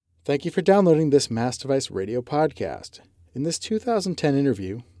Thank you for downloading this Mass Device Radio podcast. In this 2010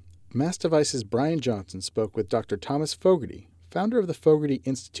 interview, Mass Device's Brian Johnson spoke with Dr. Thomas Fogarty, founder of the Fogarty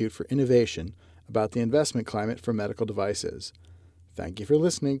Institute for Innovation, about the investment climate for medical devices. Thank you for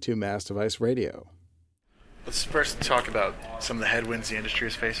listening to Mass Device Radio. Let's first talk about some of the headwinds the industry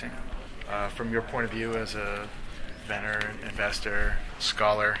is facing. From your point of view as a inventor, investor,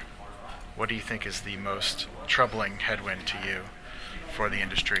 scholar, what do you think is the most troubling headwind to you for the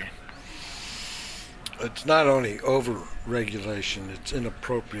industry? It's not only over-regulation, it's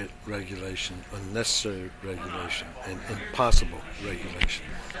inappropriate regulation, unnecessary regulation, and impossible regulation.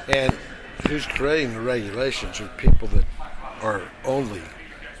 And who's creating the regulations are people that are only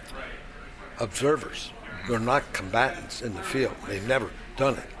observers. They're not combatants in the field. They've never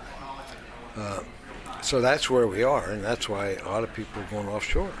done it. So that's where we are, and that's why a lot of people are going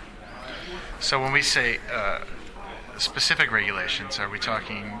offshore. So when we say specific regulations, are we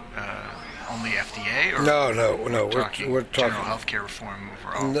talking only FDA? Or No. We're talking general healthcare reform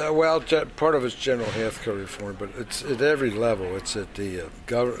overall. No, well, part of it's general healthcare reform, but it's at every level. It's at the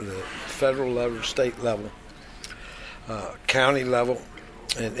federal level, state level, county level,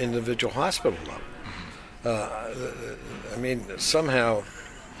 and individual hospital level. Somehow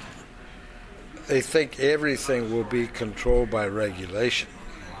they think everything will be controlled by regulation.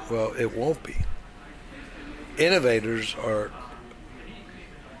 Well, it won't be. Innovators are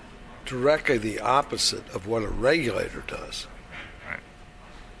directly the opposite of what a regulator does. Right.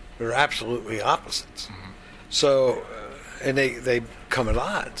 They're absolutely opposites. Mm-hmm. So, and they come at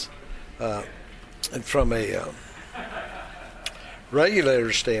odds. And from a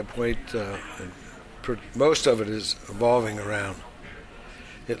regulator standpoint, most of it is evolving around,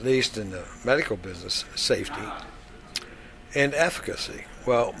 at least in the medical business, safety and efficacy.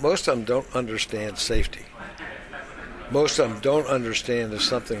 Well, most of them don't understand safety. Most of them don't understand if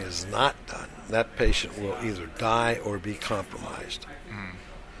something is not done, that patient will either die or be compromised. Mm.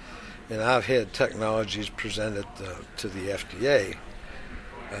 And I've had technologies presented to the FDA.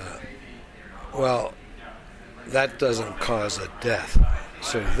 That doesn't cause a death.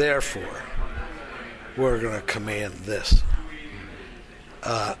 So therefore, we're going to command this.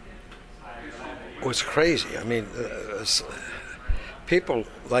 What's crazy, people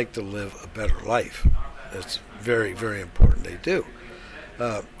like to live a better life. It's very, very important they do.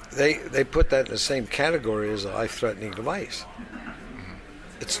 They put that in the same category as a life-threatening device.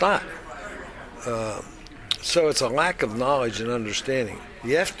 It's not. So it's a lack of knowledge and understanding.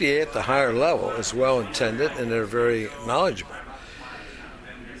 The FDA at the higher level is well-intended and they're very knowledgeable.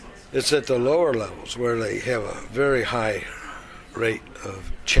 It's at the lower levels where they have a very high rate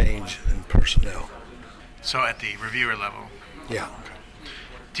of change in personnel. So at the reviewer level? Yeah. Okay.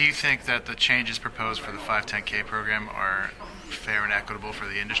 Do you think that the changes proposed for the 510K program are fair and equitable for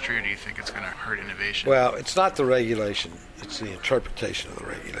the industry, or do you think it's going to hurt innovation? Well, it's not the regulation. It's the interpretation of the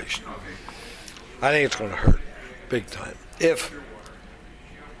regulation. I think it's going to hurt big time. If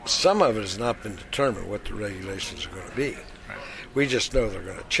some of it has not been determined what the regulations are going to be. Right. We just know they're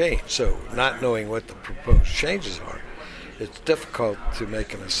going to change. So not knowing what the proposed changes are, it's difficult to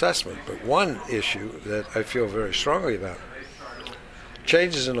make an assessment. But one issue that I feel very strongly about,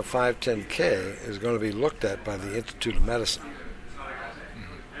 changes in the 510K is going to be looked at by the Institute of Medicine.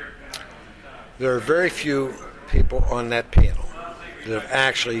 There are very few people on that panel that have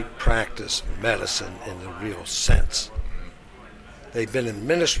actually practiced medicine in the real sense. They've been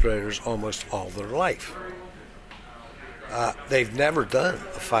administrators almost all their life. They've never done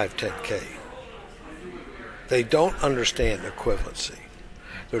a 510K. They don't understand equivalency.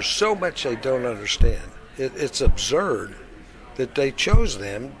 There's so much they don't understand. It's absurd that they chose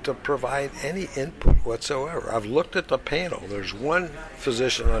them to provide any input whatsoever. I've looked at the panel. There's one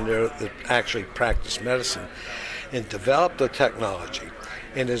physician on there that actually practiced medicine and developed the technology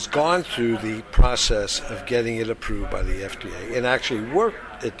and has gone through the process of getting it approved by the FDA and actually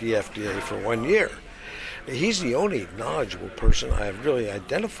worked at the FDA for 1 year. He's the only knowledgeable person I have really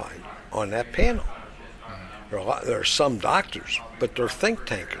identified on that panel. There are some doctors, but they're think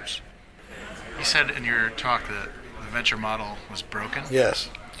tankers. You said in your talk that the venture model was broken? Yes.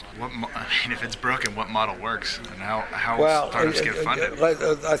 If it's broken, what model works, and how startups get funded?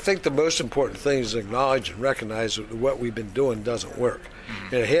 I think the most important thing is to acknowledge and recognize that what we've been doing doesn't work.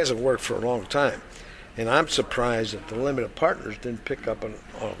 Mm-hmm. And it hasn't worked for a long time. And I'm surprised that the limited partners didn't pick up on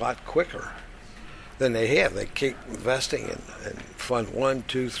a lot quicker than they have. They keep investing in Fund 1,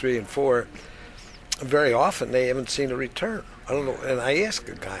 2, 3, and 4. Very often they haven't seen a return. I don't know. And I asked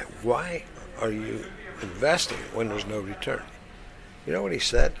a guy, why are you investing when there's no return? You know what he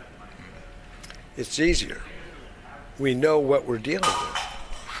said? It's easier. We know what we're dealing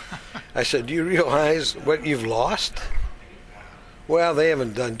with. I said, do you realize what you've lost? Well, they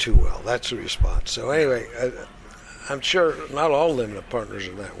haven't done too well. That's the response. So anyway, I'm sure not all limited partners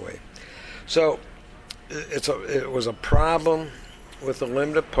are that way. So it was a problem with the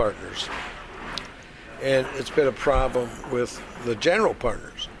limited partners, and it's been a problem with the general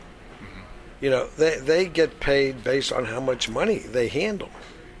partners. You know, they get paid based on how much money they handle.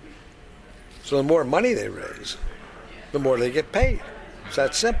 So the more money they raise, the more they get paid. It's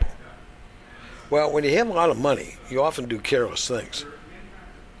that simple. Well, when you have a lot of money, you often do careless things.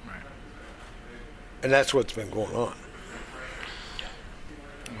 Right. And that's what's been going on.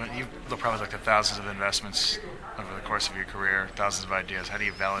 Well, you've probably looked at thousands of investments over the course of your career, thousands of ideas. How do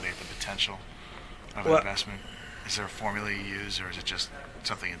you validate the potential of an investment? Is there a formula you use, or is it just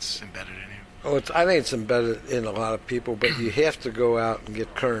something that's embedded in you? Oh, I think it's embedded in a lot of people, but you have to go out and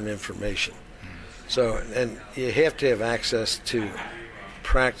get current information. So, and you have to have access to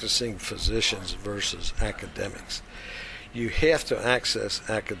practicing physicians versus academics. You have to access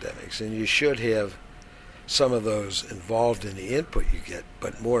academics, and you should have some of those involved in the input you get,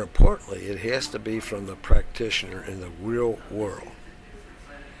 but more importantly, it has to be from the practitioner in the real world.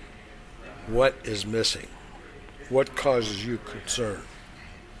 What is missing? What causes you concern?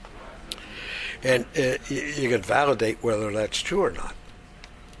 And you can validate whether that's true or not.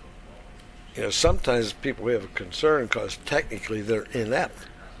 You know, sometimes people have a concern because technically they're inept.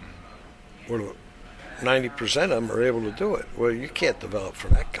 Well, 90% of them are able to do it. Well, you can't develop for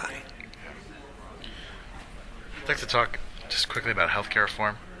that guy. I'd like to talk just quickly about healthcare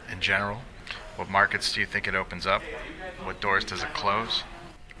reform in general. What markets do you think it opens up? What doors does it close?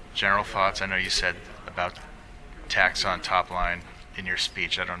 General thoughts. I know you said about tax on top line in your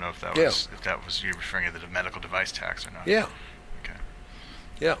speech. I don't know if that was you referring to the medical device tax or not. Yeah. Okay.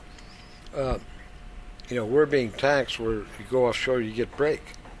 Yeah. You know, we're being taxed where you go offshore, you get break.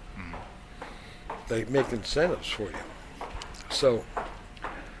 They make incentives for you. So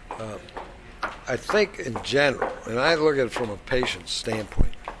I think in general, and I look at it from a patient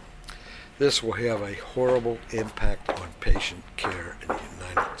standpoint, this will have a horrible impact on patient care in the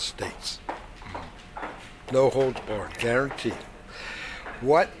United States. No holds barred, guaranteed.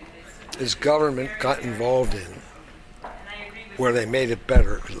 What is government got involved in where they made it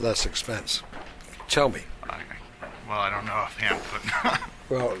better, less expense? Tell me. Well, I don't know offhand, but...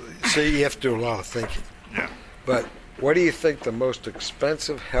 Well, see, you have to do a lot of thinking. Yeah. But what do you think the most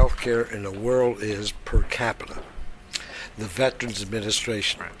expensive health care in the world is per capita? The Veterans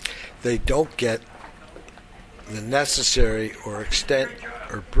Administration. Right. They don't get the necessary or extent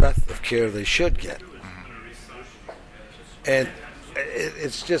or breadth of care they should get. And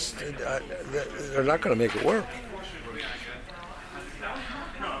it's just, they're not going to make it work.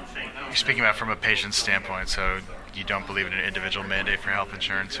 You're speaking about from a patient standpoint, so you don't believe in an individual mandate for health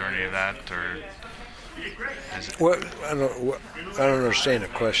insurance or any of that, or is it? Well, I don't understand the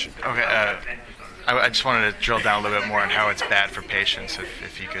question. Okay, I just wanted to drill down a little bit more on how it's bad for patients,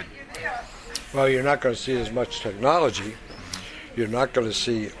 if you could. Well, you're not going to see as much technology. You're not going to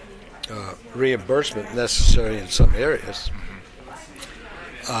see reimbursement necessary in some areas.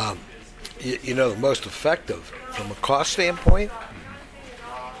 You know, the most effective from a cost standpoint,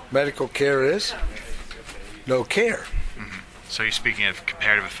 medical care is no care. So you're speaking of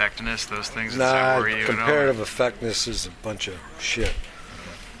comparative effectiveness, those things? Does that worry you comparative effectiveness is a bunch of shit.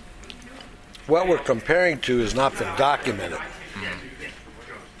 What we're comparing to has not been documented.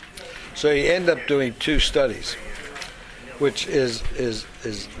 So you end up doing two studies, which is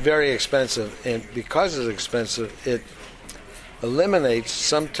very expensive, and because it's expensive, it eliminates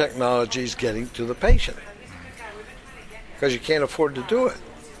some technologies getting to the patient because you can't afford to do it.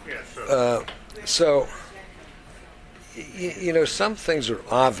 So, you know, some things are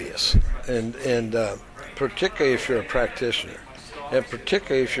obvious, and particularly if you're a practitioner, and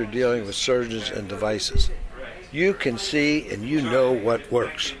particularly if you're dealing with surgeons and devices, you can see and you know what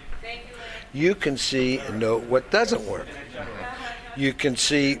works. You can see and know what doesn't work. You can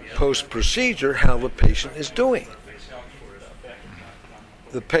see post-procedure how the patient is doing.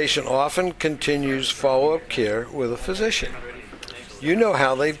 The patient often continues follow-up care with a physician. You know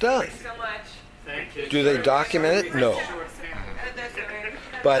how they've done. Do they document it? No.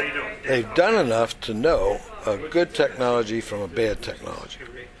 But they've done enough to know a good technology from a bad technology.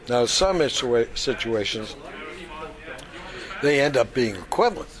 Now, in some situations, they end up being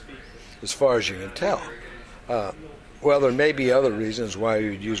equivalent, as far as you can tell. Well, there may be other reasons why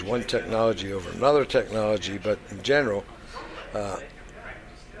you'd use one technology over another technology, but in general,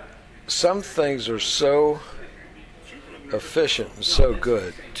 some things are so efficient and so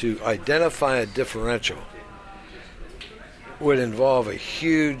good to identify a differential would involve a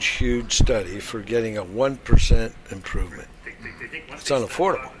huge, huge study for getting a 1% improvement. It's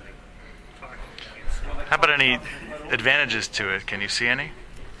unaffordable. How about any advantages to it? Can you see any?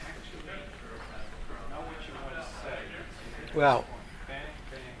 Well,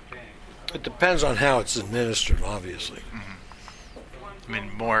 it depends on how it's administered, obviously. I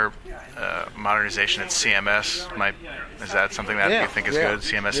mean, more modernization at CMS is that something that you think is good?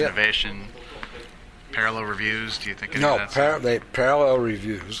 CMS innovation, parallel reviews. Do you think? Parallel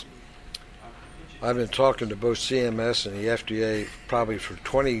reviews. I've been talking to both CMS and the FDA probably for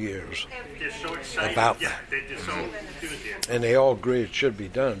 20 years about that, and they all agree it should be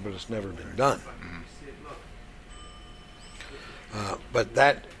done, but it's never been done. But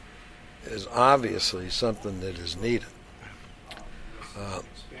that is obviously something that is needed.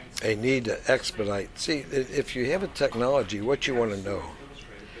 A need to expedite. See, if you have a technology, what you want to know,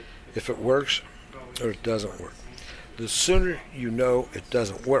 if it works or it doesn't work. The sooner you know it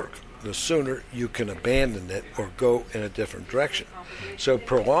doesn't work, the sooner you can abandon it or go in a different direction. So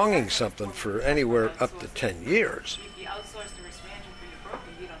prolonging something for anywhere up to 10 years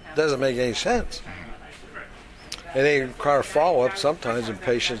doesn't make any sense. And they require follow-up sometimes in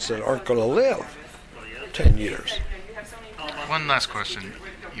patients that aren't going to live 10 years. One last question.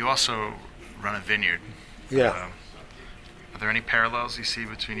 You also run a vineyard. Yeah. Are there any parallels you see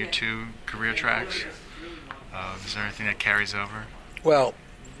between your two career tracks? Is there anything that carries over? Well,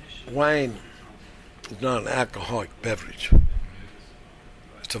 wine is not an alcoholic beverage.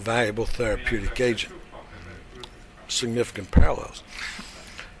 It's a valuable therapeutic agent. Significant parallels.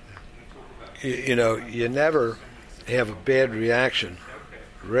 You never have a bad reaction,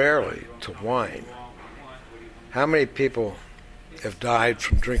 rarely, to wine. How many people have died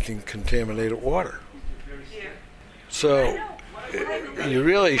from drinking contaminated water? So you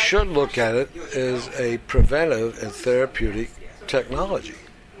really should look at it as a preventive and therapeutic technology,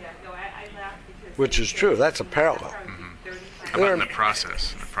 which is true. That's a parallel. How about in the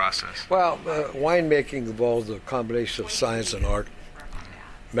process? Well, winemaking involves a combination of science and art.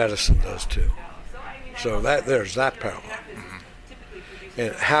 Medicine does too. So there's that parallel.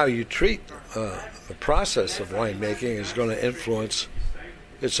 And how you treat the process of winemaking is going to influence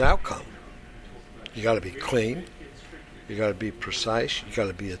its outcome. You got to be clean. You got to be precise. You got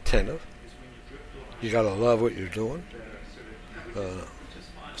to be attentive. You got to love what you're doing.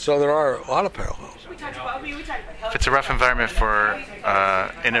 So there are a lot of parallels. If it's a rough environment for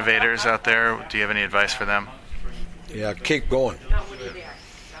innovators out there, do you have any advice for them? Yeah, keep going.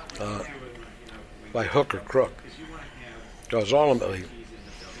 By hook or crook. Because ultimately,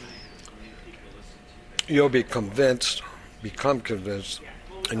 you'll become convinced,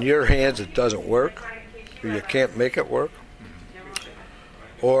 in your hands it doesn't work, or you can't make it work,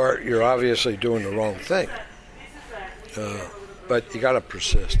 or you're obviously doing the wrong thing. But you got to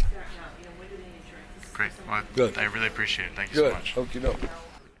persist. Great. Well, Good. I really appreciate it. Thank you Good. so much. Hope you know.